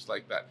relationships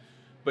like that.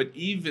 But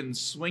even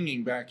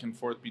swinging back and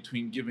forth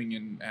between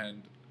giving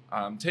and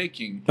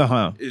taking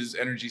is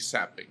energy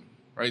sapping.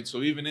 Right,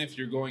 so even if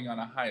you're going on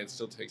a high, it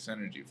still takes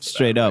energy.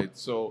 Straight up. Right?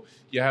 So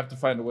you have to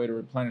find a way to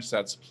replenish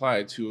that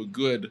supply to a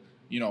good,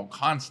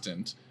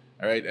 constant.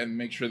 All right, and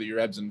make sure that your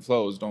ebbs and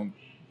flows don't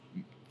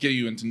get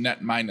you into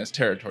net minus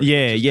territory. Which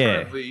is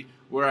currently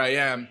where I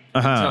am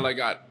until I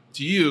got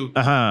to you,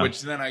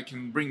 which then I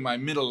can bring my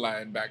middle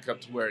line back up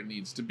to where it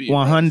needs to be.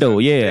 Right?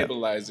 So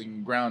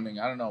stabilizing, grounding.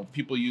 I don't know.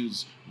 People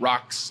use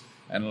rocks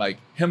and like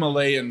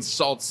Himalayan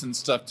salts and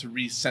stuff to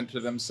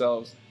recenter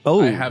themselves.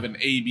 Oh. I have an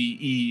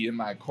ABE in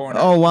my corner.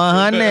 Oh,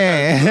 honey.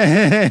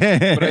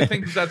 But I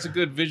think that's a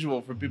good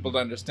visual for people to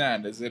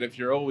understand is that if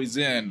you're always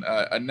in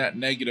a net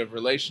negative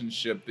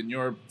relationship, then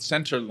your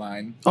center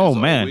line is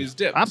always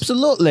dipped.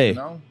 Absolutely.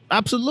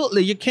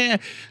 Absolutely. You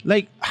can't,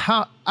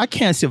 I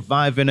can't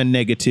survive in a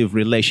negative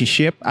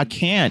relationship. I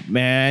can't,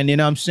 man. You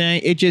know what I'm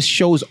saying? It just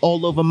shows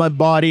all over my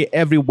body,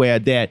 everywhere,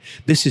 that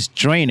this is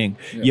draining.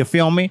 Yeah. You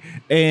feel me?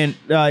 And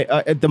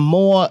the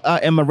more I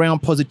am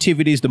around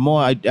positivities, the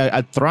more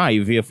I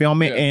thrive. You feel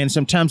me? Yeah. And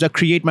sometimes I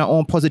create my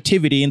own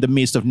positivity in the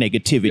midst of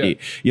negativity.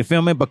 Yeah. You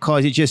feel me?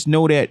 Because you just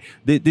know that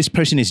this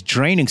person is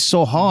draining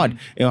so hard.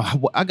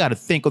 I got to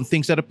think on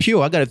things that are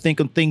pure. I got to think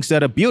on things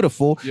that are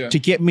beautiful to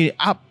get me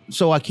up,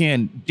 so I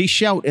can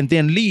dish out and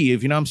then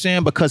leave, you know what I'm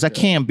saying? Because I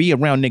can't be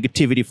around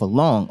negativity for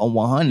long on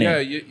 100. Yeah,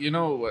 you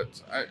know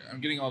what?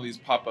 I'm getting all these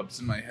pop-ups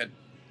in my head.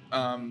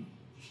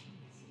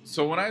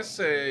 So when I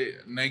say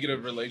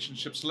negative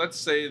relationships, let's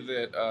say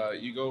that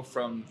you go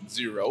from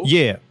 0.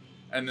 Yeah.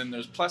 And then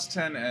there's plus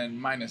 10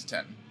 and minus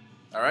 10.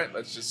 All right?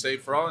 Let's just say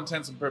for all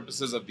intents and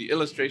purposes of the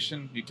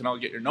illustration, you can all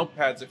get your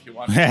notepads if you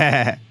want.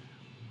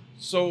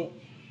 So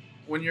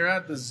when you're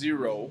at the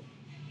 0,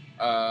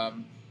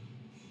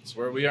 it's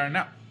where we are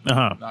now.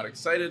 Not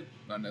excited,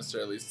 not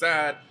necessarily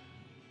sad.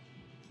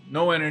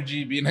 No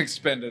energy being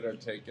expended or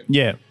taken.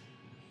 Yeah.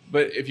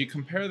 But if you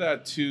compare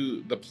that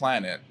to the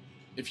planet,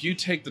 if you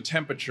take the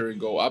temperature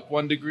and go up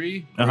 1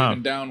 degree or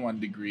even down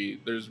 1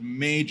 degree, there's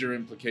major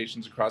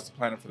implications across the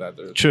planet for that.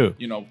 There's, true.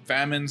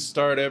 Famines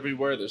start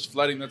everywhere. There's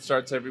flooding that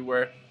starts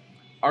everywhere.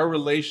 Our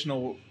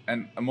relational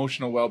and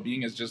emotional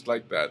well-being is just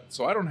like that.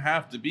 So I don't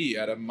have to be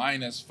at a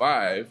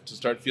 -5 to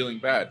start feeling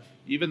bad.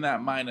 Even that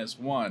 -1 is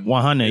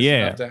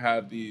enough to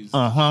have these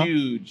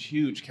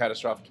huge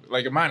catastrophic.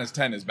 Like a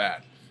 -10 is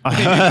bad.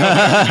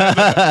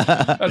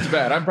 That's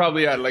bad. I'm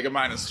probably at like a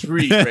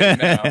 -3 right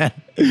now.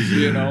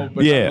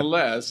 But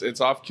nonetheless, it's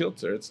off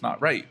kilter. It's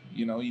not right.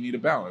 You need a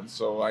balance.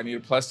 So I need a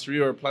 +3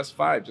 or a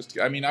 +5.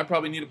 I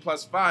probably need a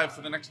 +5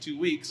 for the next 2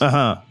 weeks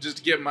just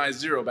to get my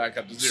 0 back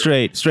up to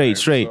 0. Straight.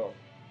 So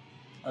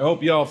I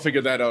hope y'all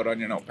figured that out on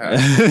your notepad.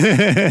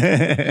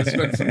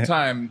 Spend some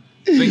time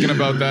thinking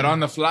about that on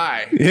the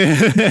fly.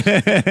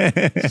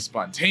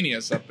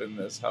 Spontaneous up in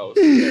this house.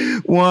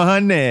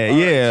 100,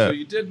 yeah. So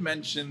you did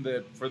mention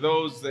that for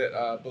those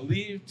that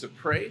believe to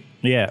pray,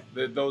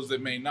 that those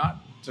that may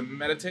not to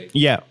meditate,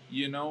 you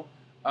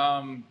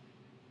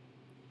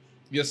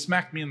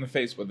smacked me in the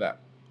face with that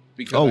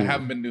because I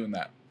haven't been doing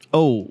that.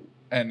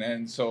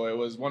 And so it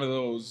was one of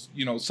those,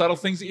 subtle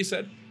things that you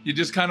said. You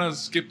just kind of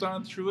skipped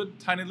on through a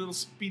tiny little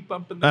speed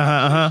bump in the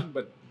conversation.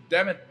 But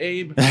damn it,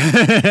 Abe.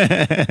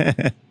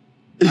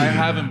 I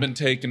haven't been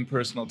taking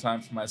personal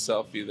time for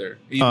myself either.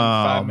 Even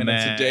 5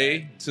 minutes a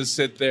day to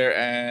sit there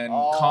and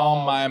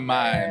calm my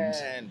mind.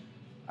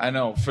 I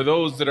know. For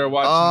those that are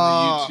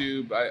watching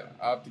the YouTube,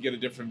 I have to get a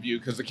different view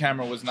because the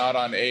camera was not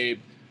on Abe.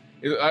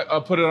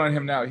 I'll put it on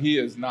him now. He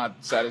is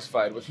not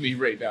satisfied with me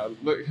right now.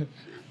 Look,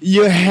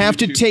 you have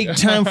to take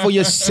time for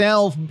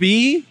yourself,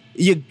 B.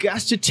 You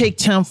got to take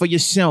time for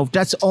yourself.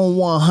 That's on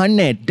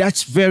 100.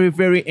 That's very,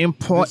 very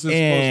important. This is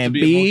supposed to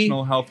be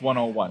Emotional Health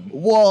 101.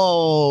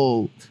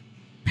 Whoa.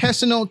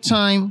 Personal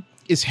time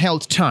is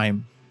health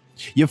time.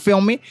 You feel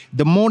me?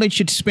 The more that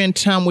you spend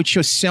time with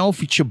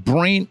yourself, with your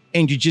brain,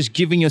 and you're just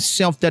giving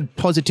yourself that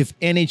positive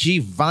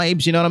energy,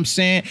 vibes, you know what I'm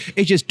saying?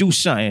 It just do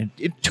something.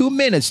 2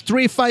 minutes,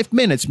 5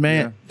 minutes,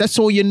 man. Yeah. That's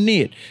all you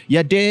need.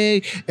 Yeah,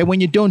 dig? And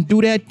when you don't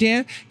do that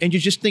there, and you're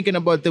just thinking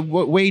about the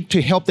way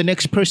to help the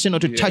next person or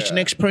to touch the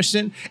next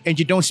person, and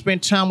you don't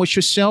spend time with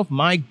yourself,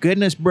 my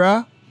goodness,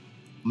 bruh.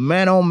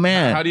 Man, oh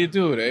man. How do you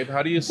do it, Abe?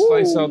 How do you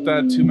slice out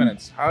that 2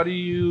 minutes? How do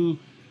you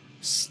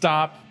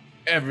stop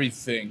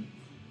everything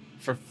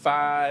for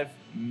 5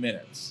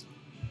 minutes?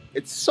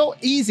 It's so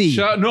easy.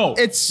 No.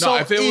 It's so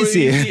if it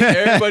easy. Were easy,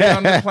 everybody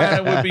on the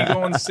planet would be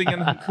going singing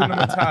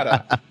Hakuna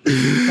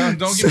Matata.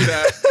 Don't give me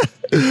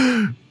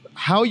that.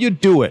 How you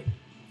do it?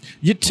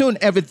 You tune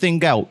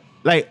everything out.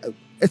 Like,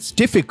 it's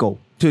difficult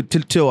to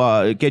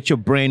get your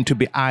brain to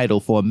be idle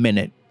for a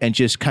minute and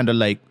just kind of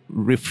like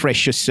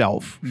refresh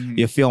yourself. Mm-hmm.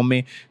 You feel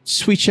me?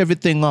 Switch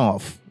everything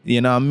off. You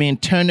know what I mean?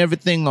 Turn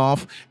everything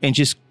off and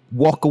just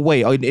walk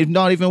away, or if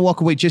not even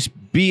walk away, just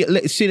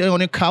sit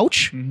on a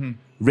couch,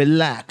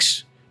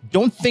 relax.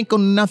 Don't think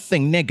on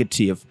nothing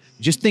negative.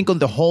 Just think on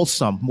the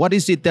wholesome. What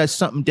is it that's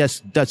something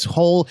that's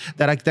whole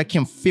that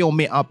can fill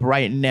me up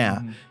right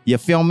now? You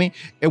feel me?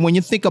 And when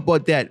you think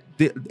about that,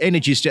 the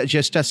energy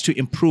just starts to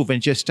improve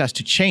and just starts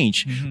to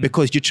change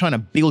because you're trying to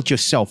build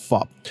yourself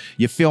up.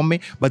 You feel me?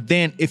 But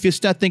then if you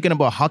start thinking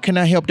about how can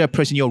I help that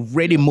person, you're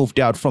already moved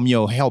out from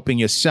your helping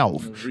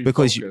yourself.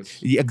 Because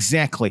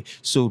exactly.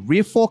 So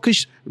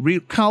refocus,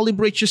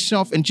 recalibrate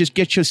yourself, and just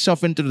get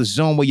yourself into the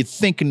zone where you're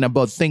thinking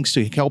about things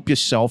to help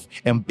yourself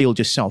and build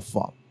yourself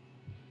up.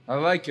 I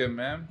like it,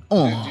 man. Do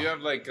you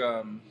have like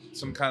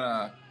some kind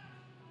of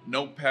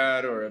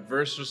notepad or a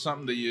verse or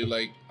something that you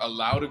like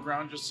allow to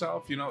ground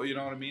yourself? You know what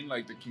I mean?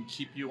 Like that can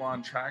keep you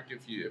on track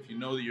if you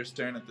know that you're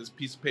staring at this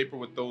piece of paper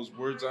with those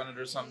words on it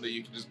or something that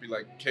you can just be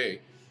like,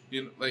 okay,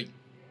 like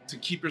to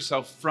keep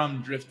yourself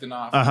from drifting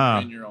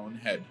off in your own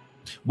head.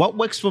 What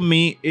works for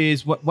me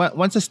is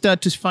once I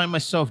start to find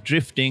myself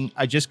drifting,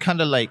 I just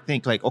kind of like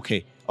think like,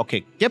 okay,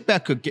 get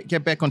back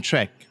on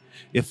track.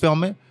 You feel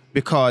me?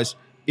 Because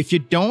if you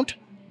don't,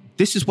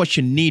 this is what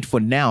you need for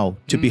now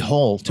to be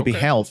whole, to be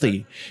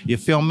healthy. You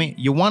feel me?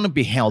 You want to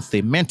be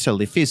healthy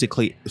mentally,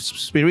 physically,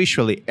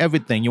 spiritually,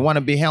 everything. You want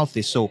to be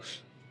healthy. So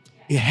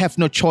you have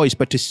no choice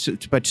but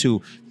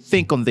to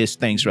think on these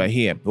things right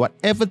here.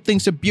 Whatever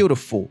things are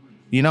beautiful,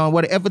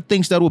 whatever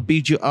things that will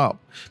build you up,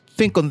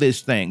 think on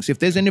these things. If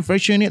there's any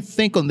virtue in it,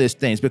 think on these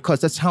things, because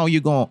that's how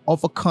you're going to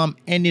overcome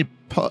any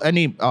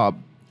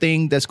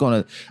thing that's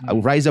going to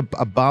rise up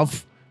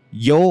above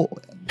your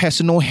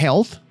personal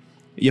health.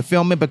 You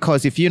feel me?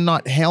 Because if you're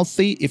not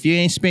healthy, if you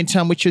ain't spend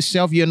time with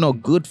yourself, you're no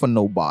good for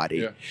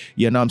nobody. Yeah.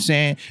 You know what I'm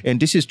saying? And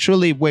this is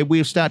truly where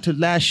we start to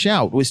lash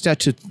out. We start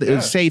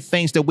to say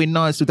things that we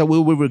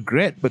will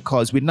regret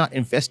because we're not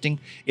investing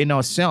in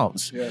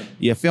ourselves. Yeah.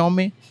 You feel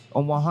me?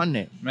 On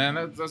 100.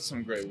 Man, that's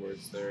some great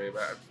words there, Abe.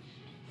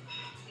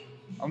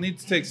 I'll need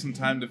to take some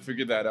time to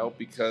figure that out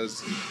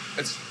because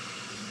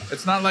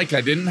it's not like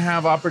I didn't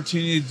have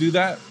opportunity to do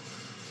that.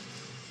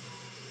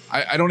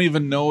 I don't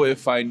even know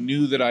if I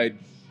knew that I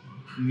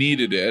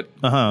needed it,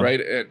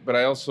 right? But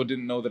I also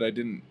didn't know that I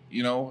didn't,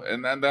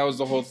 and that was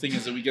the whole thing,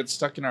 is that we get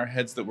stuck in our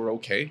heads that we're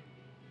okay.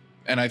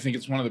 And I think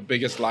it's one of the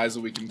biggest lies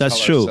that we can tell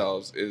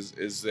ourselves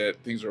is that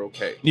things are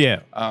okay.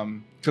 Yeah.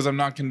 Because I'm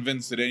not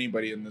convinced that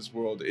anybody in this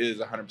world is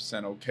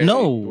 100% okay.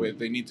 No. The way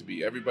they need to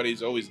be.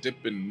 Everybody's always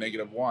dipping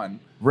 -1.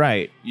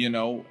 Right.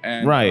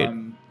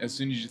 And as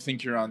soon as you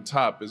think you're on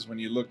top is when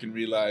you look and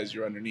realize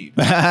you're underneath.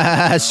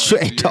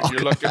 Straight talk.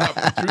 You're looking up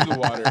and through the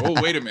water.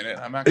 Oh, wait a minute.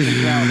 I'm actually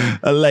drowning.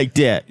 I like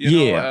that.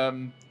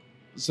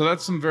 So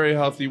that's some very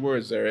healthy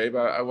words there, Abe.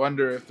 I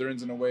wonder if there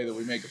isn't a way that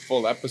we make a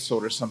full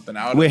episode or something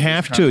out of it. We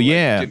have to,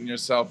 getting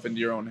yourself into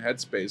your own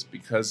headspace,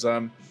 because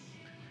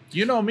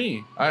you know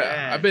me.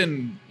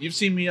 You've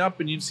seen me up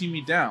and you've seen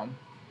me down.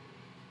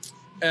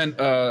 And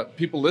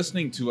people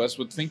listening to us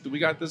would think that we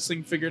got this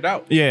thing figured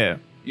out. Yeah.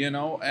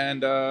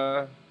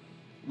 And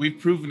we've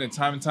proven it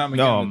time and time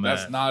again that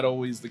that's not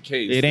always the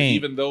case. It ain't.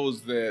 Even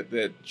those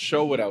that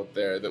show it out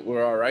there that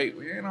we're all right,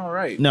 we ain't all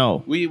right.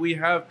 No. We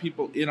have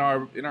people in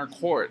our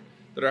court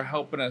that are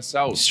helping us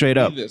out straight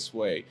up this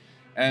way.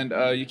 And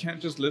you can't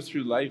just live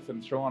through life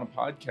and throw on a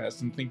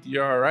podcast and think that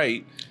you're all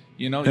right.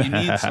 You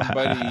need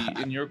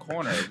somebody in your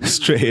corner.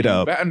 Straight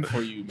up. Batting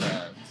for you,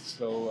 man.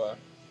 So,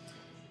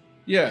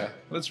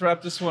 let's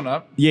wrap this one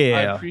up. Yeah.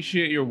 I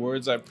appreciate your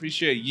words. I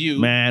appreciate you.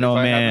 Man,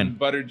 I haven't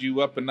buttered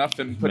you up enough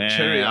and put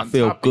cherry on top of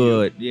you. I feel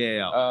good.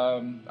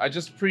 Yeah. I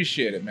just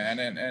appreciate it, man.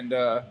 And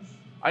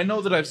I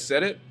know that I've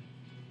said it,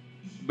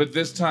 But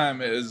this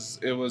time it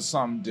was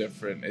something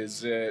different.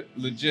 Is it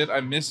legit?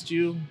 I missed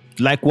you.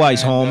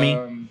 Likewise,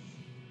 homie.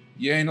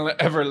 You ain't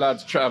ever allowed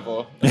to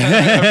travel.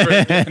 Ever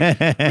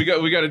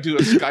again. We got to do a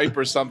Skype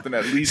or something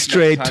at least.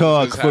 Straight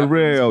talk for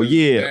real,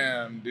 yeah.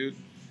 Damn, dude.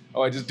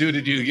 Oh, I just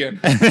dooted you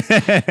again.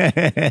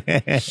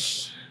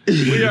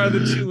 We are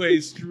the Two-Way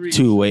Street.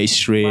 Two-Way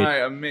Street. My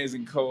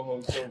amazing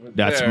co-host over there.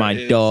 That's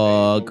my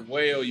dog.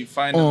 Abe. You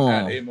find him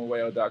at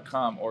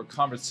abeandaaron.com or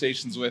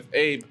Conversations with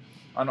Abe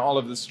on all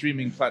of the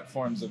streaming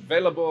platforms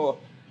available.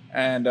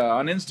 And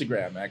on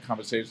Instagram at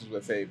Conversations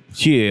with Abe.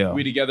 Yeah.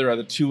 We together are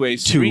the Two-Way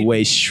Street.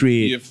 Two-Way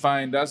Street. You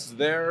find us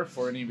there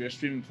for any of your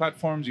streaming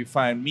platforms. You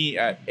find me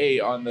at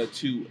A on the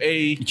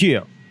 2A.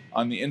 Yeah.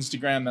 On the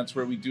Instagram, that's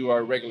where we do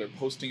our regular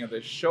posting of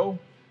this show.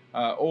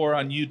 Or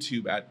on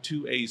YouTube at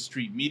 2A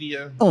Street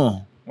Media.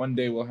 One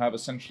day we'll have a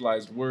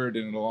centralized word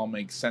and it'll all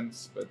make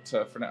sense.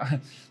 But for now,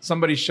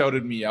 somebody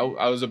shouted me out.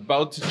 I was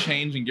about to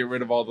change and get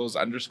rid of all those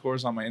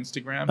underscores on my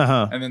Instagram.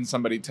 And then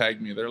somebody tagged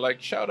me. They're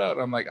like, shout out.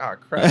 I'm like,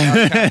 crap.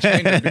 I can't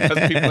change it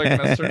because people are going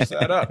to search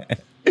that up.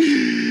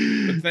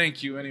 But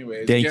thank you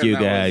anyways. Thank you,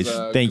 guys.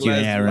 Thank you,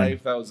 Aaron.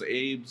 Life. That was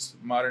Abe's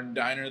Modern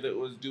Diner that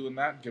was doing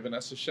that, giving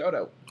us a shout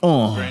out.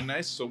 Very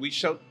nice. So we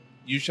shout.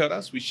 You shout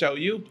us, we shout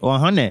you.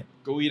 100.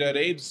 Go eat at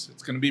Abe's.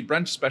 It's going to be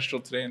brunch special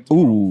today and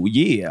tomorrow. Ooh,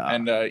 yeah.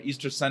 And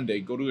Easter Sunday,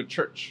 go to a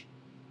church.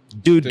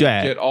 Do to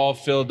that. Get all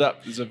filled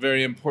up. It's a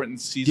very important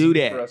season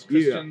for us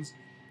Christians.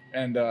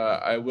 Yeah. And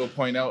I will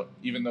point out,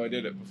 even though I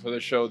did it before the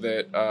show,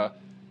 that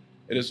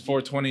it is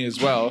 420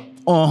 as well.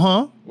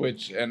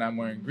 Which, and I'm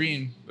wearing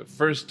green. The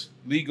first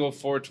legal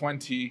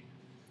 420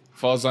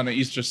 falls on an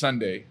Easter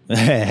Sunday.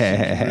 Really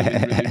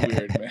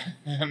weird,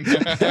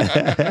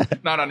 man.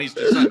 Not on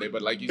Easter Sunday,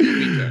 but like Easter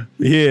weekend.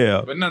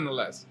 Yeah. But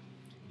nonetheless,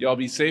 y'all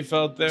be safe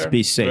out there.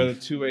 Be safe. We're the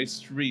Two-Way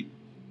Street.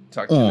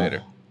 Talk to you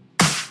later.